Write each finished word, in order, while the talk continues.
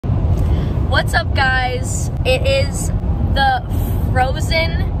What's up, guys? It is the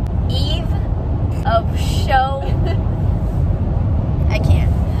Frozen Eve of show. I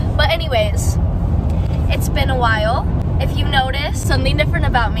can't. But anyways, it's been a while. If you notice something different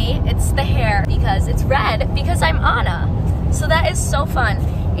about me, it's the hair, because it's red because I'm Anna. So that is so fun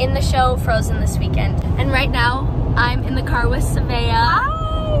in the show Frozen this weekend. And right now, I'm in the car with Savea.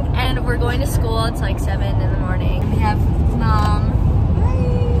 Hi. And we're going to school. It's like 7 in the morning. We have Mom.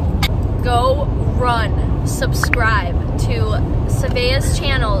 Go run, subscribe to Savea's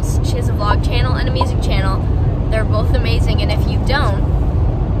channels. She has a vlog channel and a music channel. They're both amazing, and if you don't,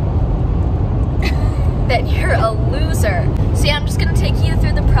 then you're a loser. So yeah, I'm just gonna take you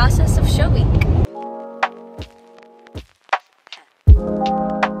through the process of show week.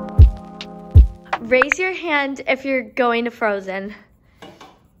 Raise your hand if you're going to Frozen.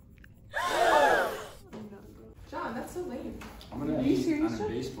 John, that's so lame. I'm gonna be on a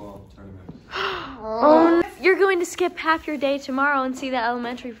baseball tournament. Oh, you're going to skip half your day tomorrow and see the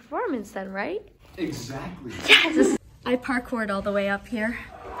elementary performance then, right? Exactly. Yes! I parkoured all the way up here.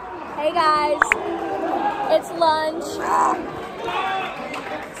 Hey guys, it's lunch.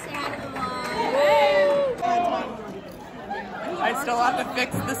 I still have to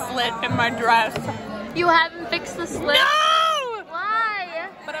fix the slit in my dress. You haven't fixed the slit? No! Why?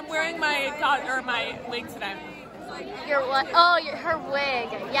 But I'm wearing my wig today. Your what? Oh, her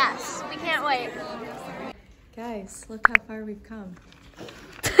wig. Yes, we can't wait. Guys, look how far we've come.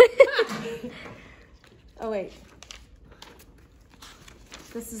 Oh wait.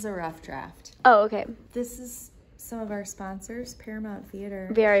 This is a rough draft. Oh, okay. This is some of our sponsors, Paramount Theater.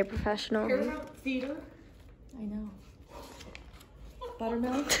 Very professional. Paramount Theater? I know.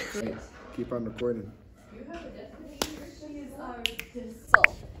 Buttermilk. Keep on recording.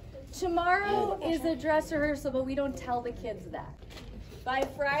 Tomorrow is a dress rehearsal, but we don't tell the kids that. By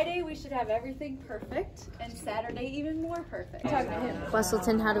Friday, we should have everything perfect, and Saturday even more perfect. Talk to him.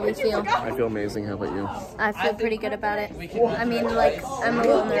 Wesselton, how do we feel? I feel amazing. How about you? I feel pretty good about it. I mean, like, I'm a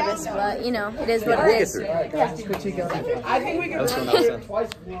little nervous, but, you know, it is what it is. Yeah. I think we can Twice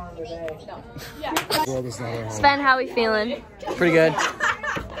more on the day. Sven, how we feeling? Pretty good.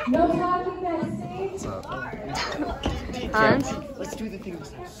 Hans? Let's do the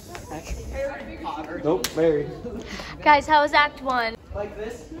things. Nope, Mary. Guys, how was Act 1? Like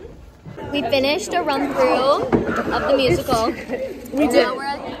this? We finished a run through of the musical. We did. Now we're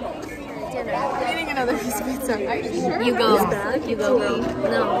at dinner. I'm eating another piece of pizza. Are you sure? You go. You go, girl.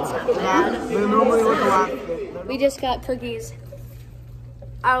 No, it's not bad. They normally look a lot. We just got cookies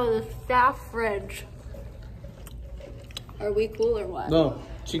out of the staff fridge. Are we cool or what? No,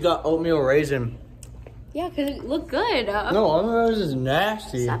 she got oatmeal raisin. Yeah, because it looked good. No, oatmeal raisin is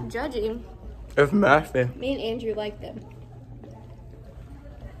nasty. Stop judging. It's nasty. Me and Andrew like them.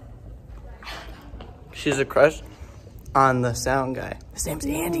 She's a crush on the sound guy. His name's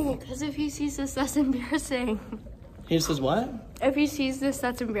Andy. Because if he sees this, that's embarrassing. He says what? If he sees this,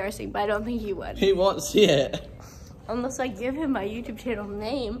 that's embarrassing, but I don't think he would. He won't see it. Unless I give him my YouTube channel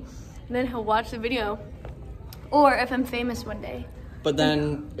name, then he'll watch the video. Or if I'm famous one day. But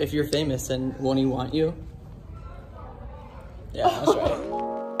then, if you're famous, then won't he want you? Yeah, that's right.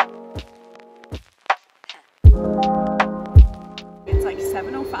 It's like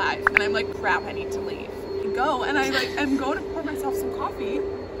 7:05, and I'm like, crap, I need to leave. I go, and I'm going to pour myself some coffee,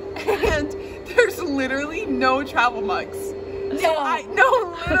 and there's literally no travel mugs.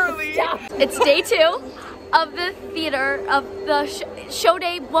 No, literally. It's day 2 of the theater, of the show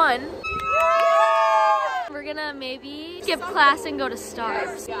day 1. We're gonna maybe skip class and go to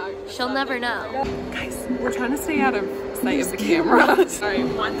Stars. She'll never know. Guys, we're trying to stay out of sight of the camera. All right,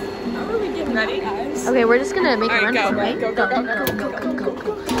 one. How are we getting ready, guys? Okay, we're just gonna make a run go. for it, right? Go.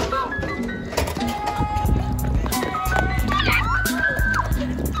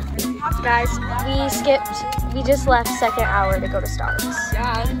 Guys, we just left second hour to go to Stars.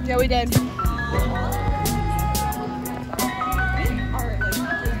 Yeah, we did.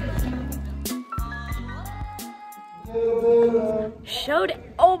 Showed,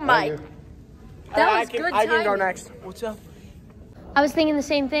 oh my. That was good I can go timing. next. What's up? I was thinking the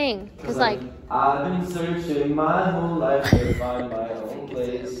same thing. Cause like, I've been searching my whole life to find my own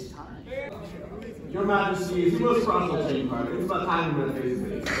place. Your Majesty is the most powerful chain partner. It's about time to face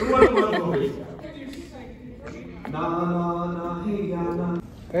me. Who wants to face me? Nah, hey, nah.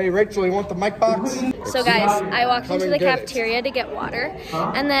 Hey, Rachel, you want the mic box? so guys, I walked into the cafeteria to get water,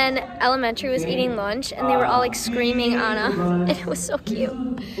 and then elementary was eating lunch, and they were all like screaming Anna, and it was so cute.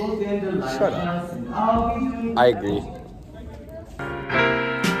 Shut up. I agree.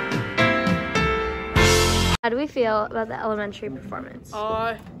 How do we feel about the elementary performance?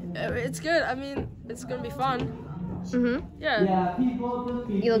 It's good. I mean, it's gonna be fun. Yeah.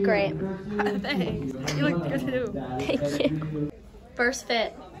 You look great. Thanks. You look good too. Thank you. First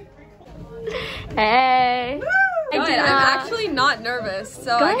fit. Hey. Good. I'm actually not nervous,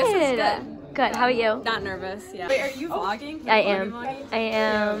 so I guess it's good. Good. How are you? Not nervous. Yeah. Wait, are you vlogging? I am. I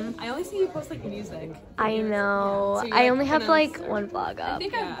am. I only see you post like music. I know. So I only have like one vlog up.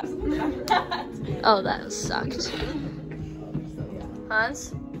 Oh, that sucked.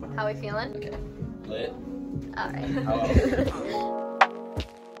 Hans, how are we feeling? Lit. Alright.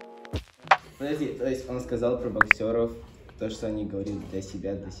 Подожди, то есть он сказал про боксеров, то, что они говорили для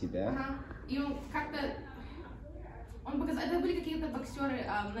себя. И он как-то... Он показал... Это были какие-то боксеры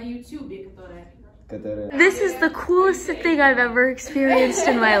на YouTube, которые... This is the coolest thing I've ever experienced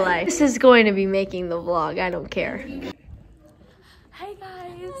in my life. This is going to be making the vlog. I don't care. Hey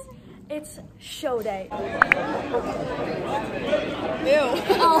guys, it's show day.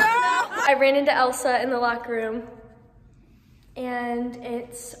 Oh. I ran into Elsa in the locker room, and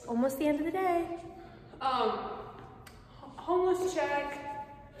it's almost the end of the day. Homeless check.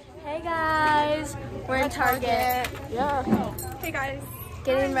 Hey guys, we're in Target. Yeah. Hey guys.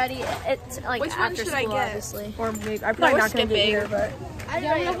 Getting ready. It's like Which one after should school, I get? obviously. Or maybe I'm probably not gonna get here, but I'm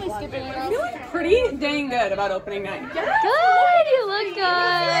feeling pretty dang good about opening night. Good, you look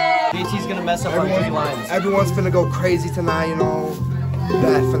good. JT's gonna mess up our 3 lines. Everyone's finna go crazy tonight, you know.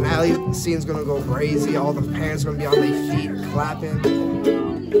 That finale scene's gonna go crazy. All the parents gonna be on their feet clapping.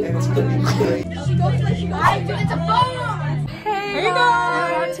 And it's gonna be great. Hey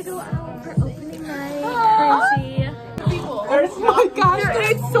guys! We're about to go out for opening night. Crazy. Oh my gosh,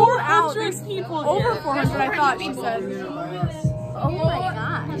 it's sold out. There's people over 400, I thought she said. Oh my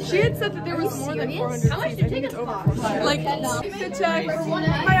gosh. She had said that there was more than 400 seats. I think it's over 400. Like, fit check.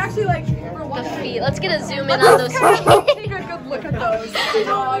 I actually like The feet. Let's get a zoom in on those feet. take a good look at those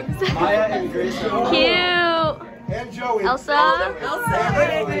dogs. Maya and Grace. Cute. And Joey. Elsa? Elsa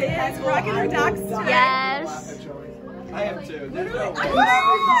is rocking her ducks today. Yes. I have 2.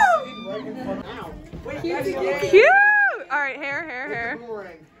 Cute! Alright, hair.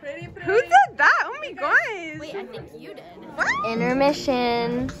 Who did that? Oh my gosh! Wait, I think you did.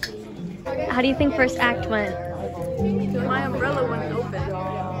 Intermission. How do you think first act went? My umbrella wouldn't open.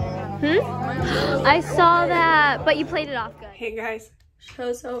 I saw that, but you played it off good. Hey guys,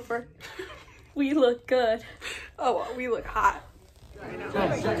 show's over. We look good. Oh, well, we look hot.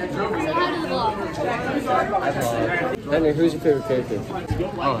 Henry, who's your favorite character?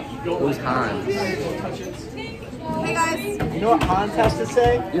 Oh, who's Hans? Hey guys. You know what Hans has to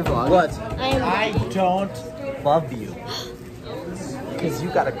say? Your vlog. What? I don't love you. Because you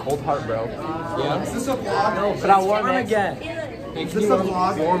got a cold heart, bro. Yeah? Is this a vlog? No, but I'll warm it again. Hey, is this a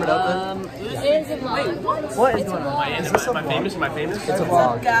vlog? Warm it up then? It is a vlog. What is going on? Is this a vlog? Am I famous? It's a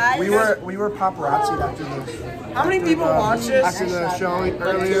vlog. Guys. We were paparazzi after this. How many people watch this? After the show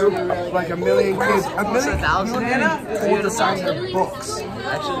earlier, like a million kids. A million? 1,000? Told to sign their books.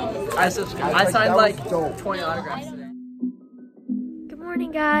 Actually, I signed like 20 autographs today. Good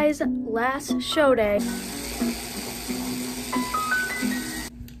morning, guys. Last show day.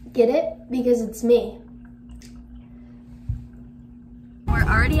 Get it? Because it's me. We're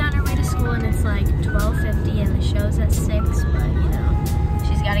already on our way to school and it's like 12:50 and the show's at 6, but you know,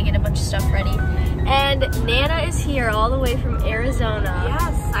 she's got to get a bunch of stuff ready. And Nana is here all the way from Arizona.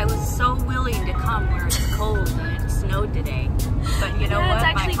 Yes, I was so willing to come where it's cold and it snowed today. But you know what?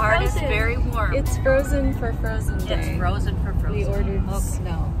 My heart is very warm. It's frozen for Frozen Day. It's frozen for Frozen. We ordered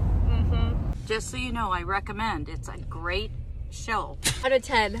snow. Just so you know, I recommend. It's a great show. Out of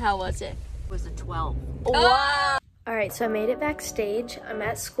 10, how was it? It was a 12. Wow. All right, so I made it backstage. I'm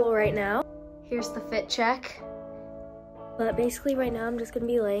at school right now. Here's the fit check. But basically right now I'm just gonna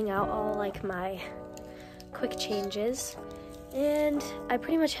be laying out all like my quick changes. And I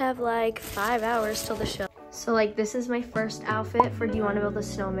pretty much have like 5 hours till the show. So like this is my first outfit for Do You Want to Build a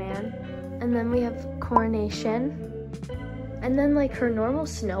Snowman? And then we have Coronation. And then like her normal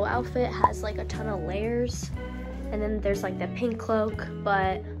snow outfit has like a ton of layers. And then there's like the pink cloak,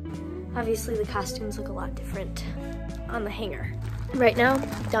 but obviously the costumes look a lot different on the hanger. Right now,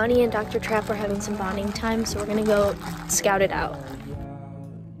 Donnie and Dr. Trapp are having some bonding time, so we're gonna go scout it out.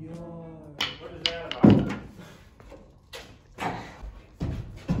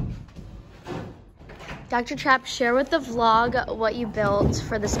 Dr. Trapp, share with the vlog what you built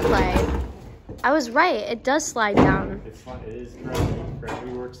for this play. I was right, it does slide down. It's fun. It is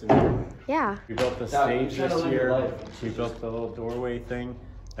gravity works in there. Yeah. We built the stage this year. We built the little doorway thing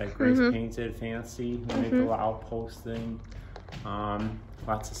that Grace painted fancy. We made the little outpost thing.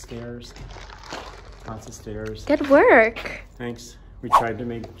 Lots of stairs. Lots of stairs. Good work. Thanks. We tried to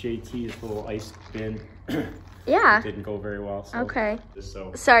make JT's little ice bin. Yeah. It didn't go very well. So Okay.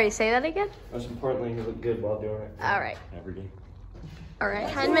 So. Sorry, say that again? Most importantly, he looked good while doing it. All right. Every day. All right.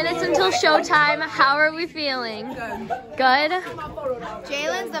 10 minutes until showtime. How are we feeling? Good?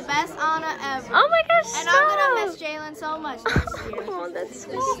 Jalen's the best Anna ever. Oh my gosh, And I'm gonna miss Jalen so much next year. Oh, that's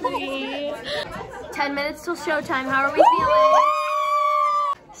so sweet. 10 minutes till showtime. How are we feeling?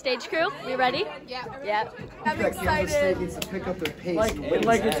 Stage crew, we ready? Yeah. Yep. I'm excited. Needs to pick up their pace. Like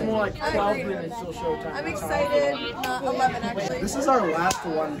it's more like 12 minutes till showtime. I'm excited. 11 actually. This is our last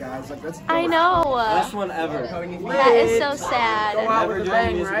one, guys. Like that's. I know. Last one ever. That is so sad. Never doing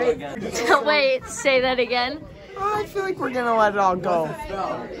bang, right? Wait, say that again. I feel like we're gonna let it all go.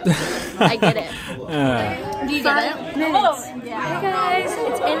 I get it. Do you get it? Hi guys,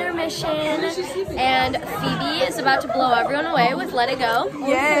 it's intermission, and Phoebe is about to blow everyone away with Let It Go.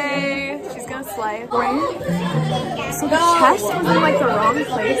 Yay! She's gonna slay. Right? So the chest was in like the wrong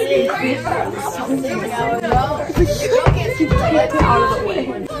place. He kicked it out of the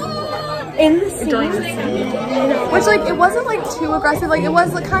way. In the scene. During the scene. Which like, it wasn't like too aggressive. Like it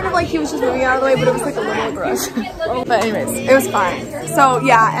was like, kind of like he was just moving out of the way, but it was like a little aggressive. But anyways, it was fine. So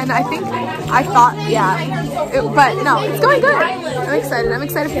yeah, and I thought, yeah. But no, it's going good. I'm excited. I'm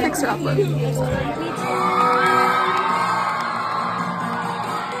excited for Fixer Upload.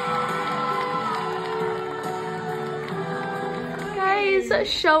 Guys, the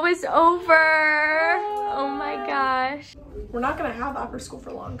show is over. Oh my gosh. We're not gonna have after school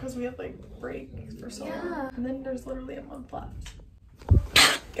for long because we have like break for so long. And then there's literally a month left.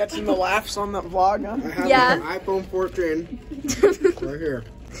 Catching the laughs on that vlog, huh? I have an iPhone 14 right here.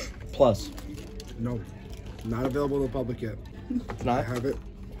 Plus. No, not available to the public yet. It's not? I have it.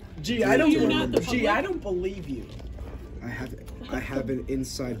 Gee, I don't believe you. I have it. I have an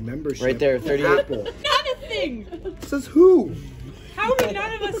inside membership. Right there, 38. Apple. Not a thing. Says who? How do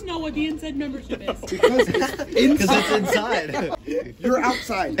none of us know what the inside membership is? Because it's it's inside. You're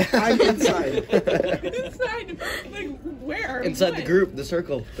outside. I'm inside. Inside? Like, where? Inside the group, the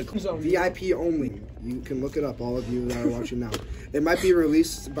circle. The VIP only. You can look it up, all of you that are watching now. It might be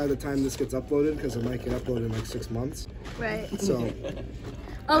released by the time this gets uploaded, because it might get uploaded in like 6 months. Right. So.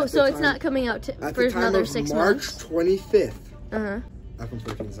 Oh, so it's not coming out for another 6 months? March 25th. Uh-huh. iPhone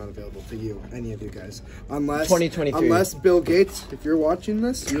 14 is not available to you, any of you guys. Unless 2023. Unless Bill Gates, if you're watching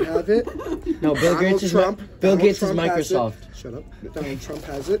this, you have it. No, Bill Gates is Microsoft. Shut up. Donald Trump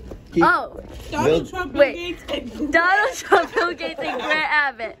has it. Donald Trump, Bill Gates, and Donald Trump, Bill Gates, and Grant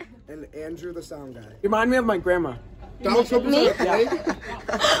Abbott. And Andrew the sound guy. You remind me of my grandma. Donald Trump is You're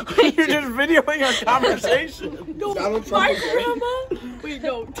just videoing our conversation. No, Donald Trump my is grandma. Wait,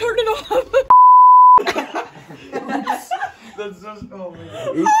 no, turn it off. That's just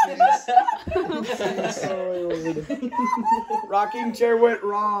Rocking chair went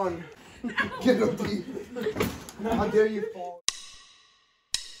wrong. Get him, How dare you fall?